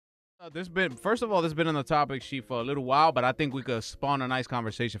First of all, this has been on the topic sheet for a little while, but I think we could spawn a nice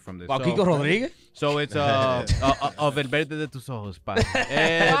conversation from this. Kiko Rodriguez? So it's of El Verde de tus Ojos, padre.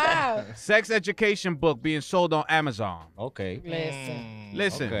 Wow. Sex education book being sold on Amazon. Okay.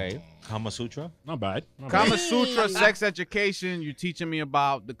 Listen. Okay. Kama Sutra? Not bad. Kama Sutra, sex education. You're teaching me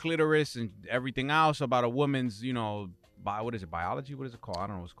about the clitoris and everything else, about a woman's, what is it, biology? What is it called? I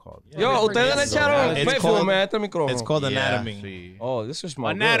don't know what it's called. Yo, ustedes le echaron perfume a este micrófono. It's called anatomy. Sí. Oh, this is my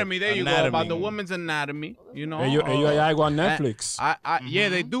Anatomy, there you go, Anatomy. about the woman's anatomy, Ellos hay algo on Netflix. Yeah,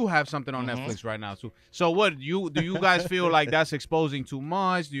 they do have something on Netflix right now, too. So what, do you guys feel like that's exposing too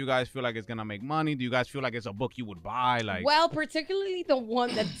much? Do you guys feel like it's going to make money? Do you guys feel like it's a book you would buy? Like, Well, particularly the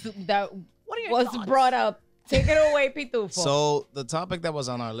one that was brought up. Take it away, Pitufo. So the topic that was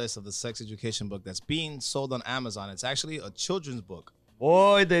on our list of the sex education book that's being sold on Amazon, it's actually a children's book.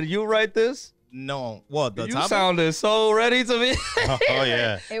 Boy, did you write this? No, what the You topic? sounded so ready to be. Oh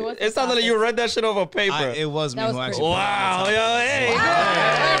yeah, It sounded like you read that shit off a paper. it was me That who was actually. Wow, yo,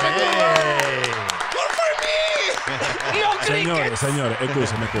 hey. Señores,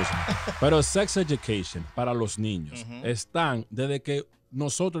 escúchame. Pero sex education para los niños están desde que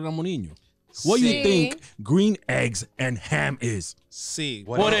nosotros éramos niños. What do you think green eggs and ham is? Sí.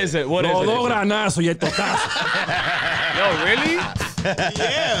 What is it? What is Los it? dos granazos y el totazo. yo, really?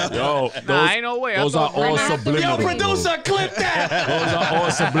 Yeah. Yo, Ain't no way. those are all subliminal. Yo, producer, clip that. Those are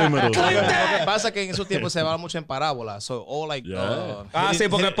all subliminal. Lo que pasa es que en esos tiempos se hablaba mucho en parábola. So all like. Yeah. Sí,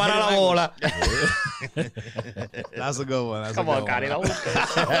 porque para la bola. That's a good one. Come on, Cari.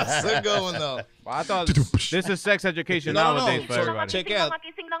 That's a good one though. I thought this is sex education nowadays for everybody. Check it out.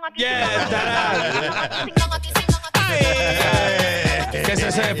 Yeah, que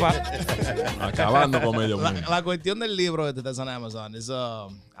se sepa. Acabando con medio mundo. La cuestión del libro that's on Amazon is I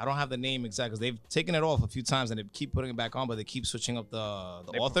don't have the name exact because they've taken it off a few times and they keep putting it back on, but they keep switching up the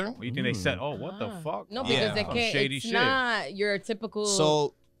author. You think they said, oh, what the fuck? No, Yeah. because they can't. Shady It's shit. not your typical.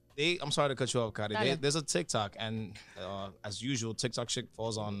 So I'm sorry to cut you off, Kari. Dale. There's a TikTok, and as usual, TikTok shit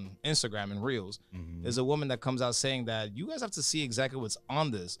falls on Instagram and Reels. There's a woman that comes out saying that you guys have to see exactly what's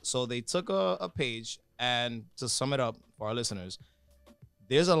on this. So they took a page, and to sum it up for our listeners,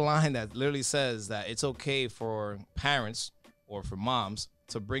 there's a line that literally says that it's okay for parents or for moms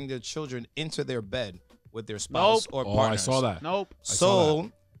to bring their children into their bed with their spouse or Oh, partner. I saw that. Nope.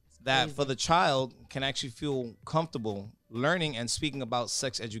 So that for the child can actually feel comfortable learning and speaking about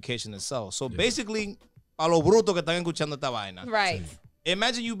sex education itself. So basically, a lo bruto que están escuchando esta vaina. right.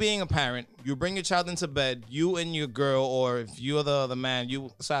 Imagine you being a parent, you bring your child into bed, you and your girl, or if you're the man,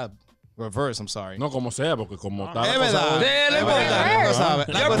 reverse, I'm sorry. No, como sea, porque como está Es la cosa verdad. hoy. Yeah, Es verdad. No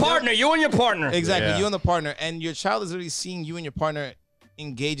sabe. La Your cuestión- partner, you and your partner. Exactly, Yeah. you and the partner, and your child is really seeing you and your partner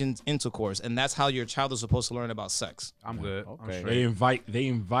engage in intercourse, and that's how your child is supposed to learn about sex. I'm good. I'm They straight.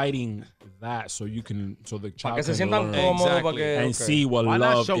 inviting that so the Para child que se can sientan learn cómodos. Exactly. Para que, and see what Why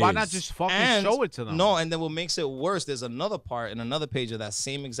love not is. Why not just fucking And show it to them? no, and then what makes it worse, there's another part in another page of that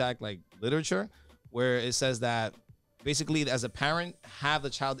same exact like literature where it says that basically as a parent have the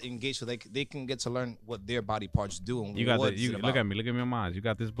child engaged so they can get to learn what their body parts do and You got what that. it's You about. look at me. Look at me in my eyes. You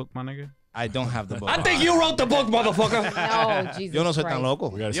got this book, my nigga. I don't have the book. I think you wrote the book, motherfucker. No, Jesus Yo no soy Christ. tan loco.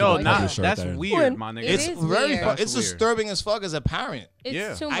 We gotta see Yo, the nah, publisher that's there. weird, my nigga. It It's is very weird. it's Weird. disturbing as fuck as a parent. It's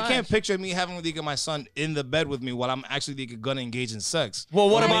Yeah. too I much. can't picture me having to get my son in the bed with me while I'm actually gonna engage in sex. Well,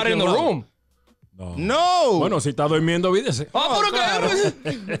 what about in the room? No. No. Bueno, si está durmiendo, olvídese. Ah, pero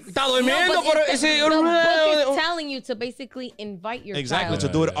que está durmiendo, No, but pero it's- ese. the book is telling you to basically invite your Exactly, child. to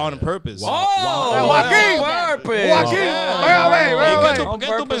do it on purpose. Oh, Joaquín! purpose. Joaquín, ¿Y wait.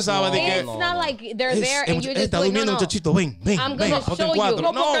 qué tú pensabas de que It's not like they're there and you're just está like, no, durmiendo no. muchachito, ven, I'm ven, gonna ponte show en cuatro. you.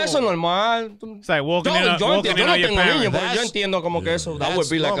 No, porque eso es normal. It's like walking in, Yo walking in no on your tengo niños, parents. pero yo entiendo como que eso, that would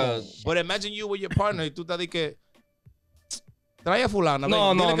be like a... But imagine you with your partner y tú estás de que trae a fulana, No,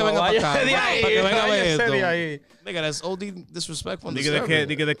 ven, no, dile que no, venga para acá, váyase de ahí, para que venga a ver váyase esto. de ahí. Nigga, that's OD disrespectful and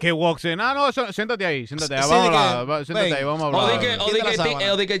Diga the kid walks in. Ah, no, siéntate ahí, siéntate ahí. Sí, Vamos de a que, hablar. Siéntate ven. ahí, vamos a O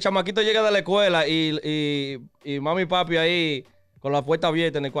hablar. de que el chamaquito llega de la escuela y mami y papi ahí con la puerta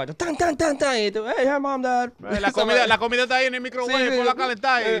abierta en el cuarto. Tan, tan, tan, tan. Y tú, hey, hi, mom, dad. La comida está ahí en el microwave, Sí, por la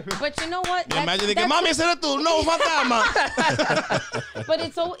calentar ahí. But you know what? Imagine de que mami, ese eres tú, no, fantasma. But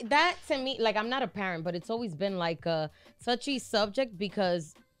it's so that to me, like I'm not a parent, but it's always been like a touchy subject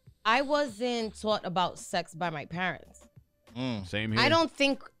because I wasn't taught about sex by my parents. Same here. I don't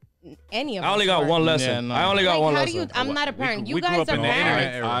think any of I only us got were. one lesson. Yeah, no. I only got Like, one how lesson. do you? I'm not a parent. You we grew guys up are in the internet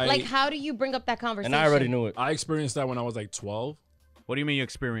parents. era. I- Like, how do you bring up that conversation? And I already knew it. I experienced that when I was like 12. What do you mean you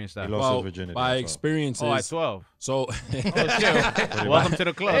experienced He that? lost Well, his virginity. by at 12. experiences. Oh, at 12. So Welcome to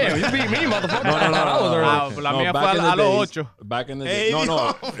the club. Hey, you beat me, motherfucker. No, no, no, I was no, early. Ah, la No, mía back fue in the a los days- 8. back in the Hey, day. No,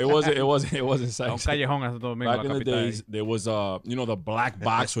 no, no. it wasn't A un sex. callejón a Santo Domingo. Back la in the capital. days, there was you know, the black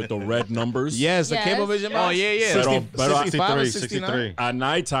box with the red numbers. Yes, the Yes. Cablevision Oh, box. yeah, yeah. Pero- pero- 65 or 63, 69? 63. At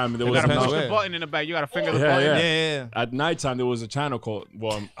nighttime, there You was gotta another. push the Yeah. button in the back. You gotta finger the Yeah, button. yeah. Yeah, yeah. At nighttime, there was a channel called.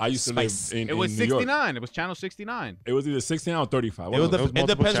 Well, I used to live Spice. in It was New York. 69. It was channel 69. It was either 69 or 35. It was It was it multiple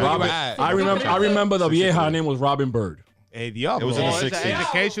depends where you were channels. at. I remember the vieja name was Robin Bird. Hey, diablo. It was in Oh, the it's an 60s.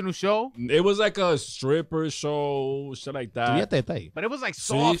 educational show. It was like a stripper show, shit like that. But it was like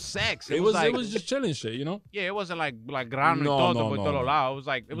soft sex. It was like, it was just chilling shit, you know. yeah, it wasn't like grano No, y todo no, por no, todos no. lados. It was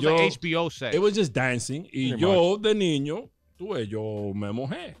like Yo- HBO sex. It was just dancing. Y Pretty yo de niño, yo me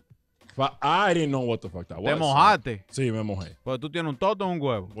mojé. But I didn't know what the fuck that was. Te mojaste. Sí, me mojé. Pero tú tienes un toto o un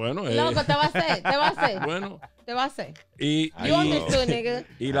huevo. Bueno, Loco, te va a hacer, te va a hacer, bueno. te va a hacer. Y, You understood, nigga.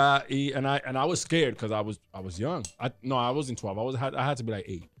 and I was scared because I was young. I wasn't 12. I had to be like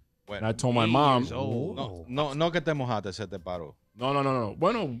 8. And I told my 8 mom. years old. No que te mojaste, se te paró. No.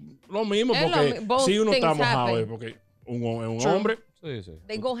 Bueno, lo mismo Es lo porque both si uno está things mojado happen. es porque un hombre. Sí, sí.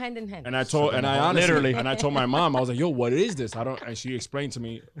 They go hand in hand. And I honestly, and I told my mom, I was like, "Yo, what is this?" And she explained to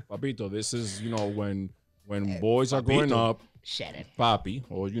me, "Papito, this is when boys are growing up, Shut it. papi,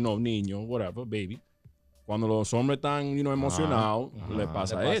 or niño, whatever, baby. Cuando los hombres están, emocionados, le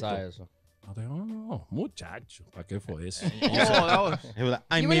pasa ¿Qué esto." pasa eso? I was like, "Oh no, muchacho, ¿para qué fue eso?" Oh, that was. He was like,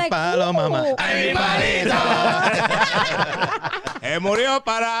 ay, You mi were like, palo, "Ooh, mamá. ay, Ay, mi palito. Murió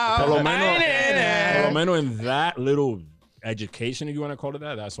parado. Por lo menos in that little education, if you want to call it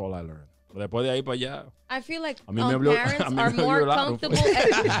that, that's all I learned. Después de ahí para allá. I feel like A mí me habló- parents a mí are me more violaron. comfortable.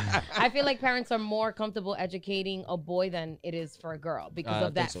 I feel like parents are more comfortable educating a boy than it is for a girl because I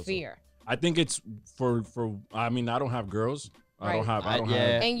of think that so, too. fear. I think it's for I mean, I don't have girls. I don't Right. have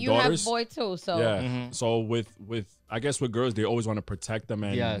Yeah. And you daughters. have boy too, so Yeah. So with I guess with girls, they always want to protect them,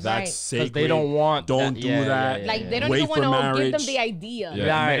 and Yes. that's Right. 'Cause sacred. they don't want Don't that. do Yeah, that. yeah, like yeah. they don't Wait even want for to give them marriage. the idea. Yeah.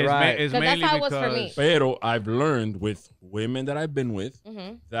 Right, right. It's 'Cause that's mainly how it was for me. because- Pero I've learned with women that I've been with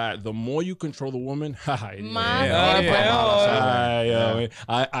Mhm. that the more you control the woman, Más Yeah. eres Yeah.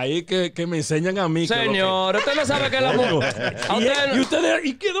 famoso. ahí que me enseñan a mí. que lo que- Señor, usted no sabe que la mujer. ¿Y ustedes?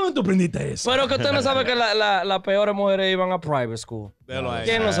 ¿Y qué dónde tú aprendiste eso? Pero que usted no sabe que las peores mujeres iban a private school. Velo ahí.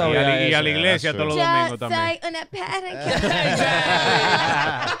 ¿Quién no Y sabía a la eso? iglesia That's todos los Yo domingos también. soy una pareja.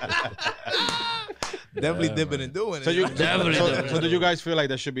 Definitely dipping and doing it. So, Definitely. so do you guys feel like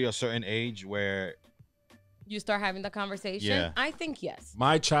there should be a certain age where You start having the conversation. Yeah. I think yes.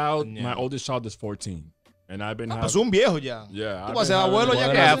 My child, Yeah. my oldest child is 14. And I've been Pues having... un viejo ya. Yeah. Tú vas a ser abuelo ya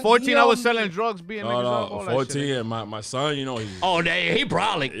Yeah, casi. 14 I was selling drugs, being niggas up, No, all that 14, shit. and my son, he's... Oh, he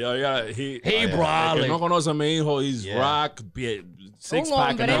probably. Yeah, he probably. El que no conoce a mi hijo, he's Yeah. rock, six Un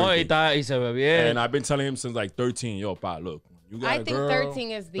pack and hombre. No, everything. y se ve bien. And I've been telling him since like 13, yo, pa, look, you got I a think girl,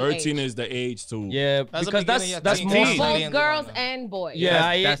 13 is the 13 age. is the age to... Yeah, That's the because beginning of that's teen. more Teen. fun. Both girls and boys.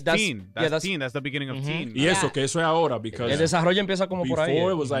 Yeah, That's teen. yeah, That's teen. That's the beginning of teen. Y eso, Yeah. que eso es ahora, because El desarrollo empieza como por ahí.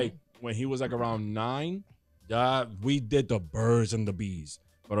 before it was like, when he was like around 9, yeah, we did the birds and the bees.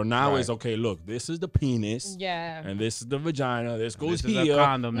 But now it's, okay, look, this is the penis, Yeah. and this is the vagina, this goes This is a here.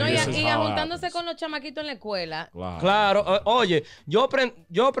 condom, No, and y, this is y how it juntándose happens. con los chamaquitos en la escuela. Claro, oye, yo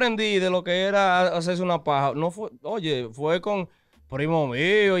aprendí de lo que era hacerse una paja. No fue, oye, fue con primo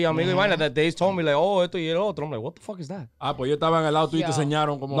mío y amigo y vaina. That they told me, like, oh, esto y el otro. I'm like, what the fuck is that? Ah, pues yo estaba en el lado tuyo y te Yo.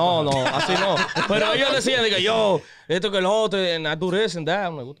 enseñaron como... No, no, así no. Pero ellos decían, diga, yo, esto que el otro, and I do this and that.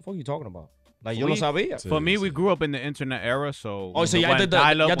 I'm like, what the fuck are you talking about? Like, yo no sabía. Sí, For me, sí. we grew up in the internet era, so Oh, so when y'all did the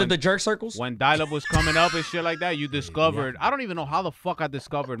dial-up- the jerk circles? when dial-up was coming up and shit like that, you discovered. I don't even know how the fuck I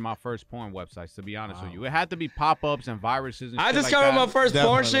discovered my first porn websites. To be honest with you, it had to be pop-ups and viruses. And I shit discovered like my that. first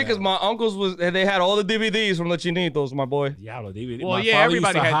porn Definitely. shit because my uncles they had all the DVDs from the Chinitos, my boy. Diablo, DVD. Well, My yeah, father used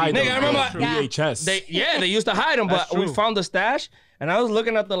everybody to had hide DVDs. them Nigga, I remember- through VHS. They used to hide them, but That's we true. found the stash, and I was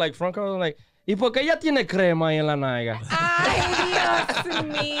looking at the like front cover, like, ¿y por qué ella tiene crema ahí en la nalga? Ay, Dios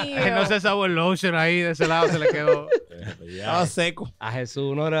mío. No se sabe el lotion ahí de ese lado se le quedó. Estaba seco. A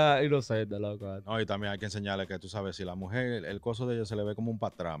Jesús no era inocente, loco. No, y también hay que enseñarle que tú sabes, si la mujer, el coso de ella se le ve como un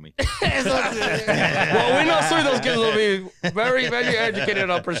patrami. Well, we know some of those kids will be very, very educated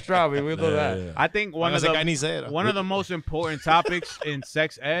on pastrami. We know that. I think one of Hágase the carnicera. most important topics in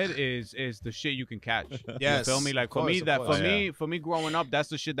sex ed is the shit you can catch. Yes, You feel me? Like of course, of for course. me growing up, that's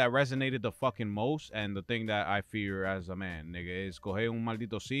the shit that resonated the fucking most, and the thing that I fear as a man, nigga, es coger un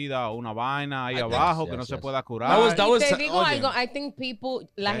maldito sida o una vaina ahí abajo que no se pueda curar. That was te digo oye. algo, I think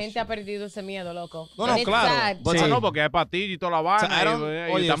la gente ha perdido ese miedo, loco. No, no, And it's claro. sad. But Sí. to- No, porque hay pastillas y toda la vaina. I don't-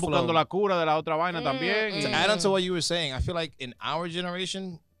 y oye, están Flo. buscando la cura de la otra vaina también. To y- add on to what you were saying, I feel like in our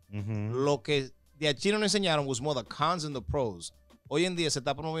generation, lo que de a Chino nos enseñaron was more the cons and the pros. Hoy en día se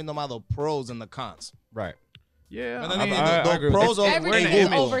está promoviendo más the pros and the cons. Right. Yeah. ¿Me I mean, entiendes? I The agree with pros that. of Everything in is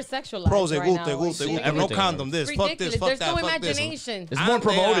gusto. over-sexualized pros, right now. guste, Like, no Everything. condom, this, fuck ridiculous. this, fuck There's that, no fuck this. imagination. It's more I'm there,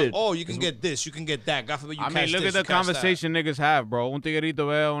 promoted. oh, you can get this, you can get that. God forbid you I catch mean, look this, at the you catch that. conversation niggas have, bro. Un tiguerito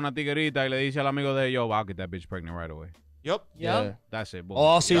ve a una tiguerita y le dice al amigo de yo, I'll get that bitch pregnant right away. Yup. Yeah. That's it. Boom. Oh,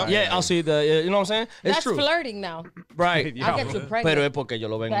 I'll see. Yeah. Yeah, I'll see the. You know what I'm saying? It's That's true. flirting now. Right. Yeah. I'll get you pregnant. Pero es porque ellos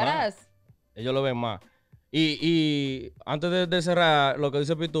lo ven más. Badass. Ellos lo ven más. Y antes de cerrar, lo que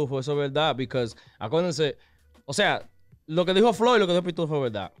dice Pitufo, eso es verdad, because acuérdense, o sea, lo que dijo Floyd y lo que dijo Pitufo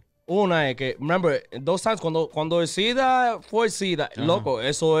es verdad. Una es que, remember, those times cuando el SIDA fue el SIDA, loco,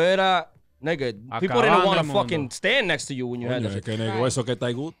 eso era, nigga, people didn't Acabando want el to mundo. fucking stand next to you when you had Coño, that es shit. que negó eso que está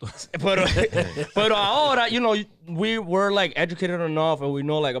ahí gusto. Pero ahora, you know, we were like educated enough and we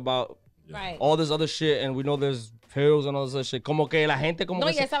know like about Right. all this other shit and we know there's pills and all this other shit. Como que la gente como No,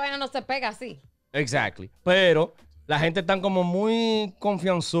 que y esa vaina no se pega así. Exactly. Pero la gente están como muy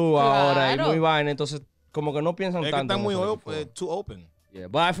confianzuda ahora y Claro. muy vaina, entonces como que no piensan Es que tanto. están en muy eso too open. Yeah,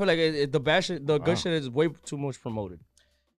 but I feel like the bad shit, the good shit is way too much promoted.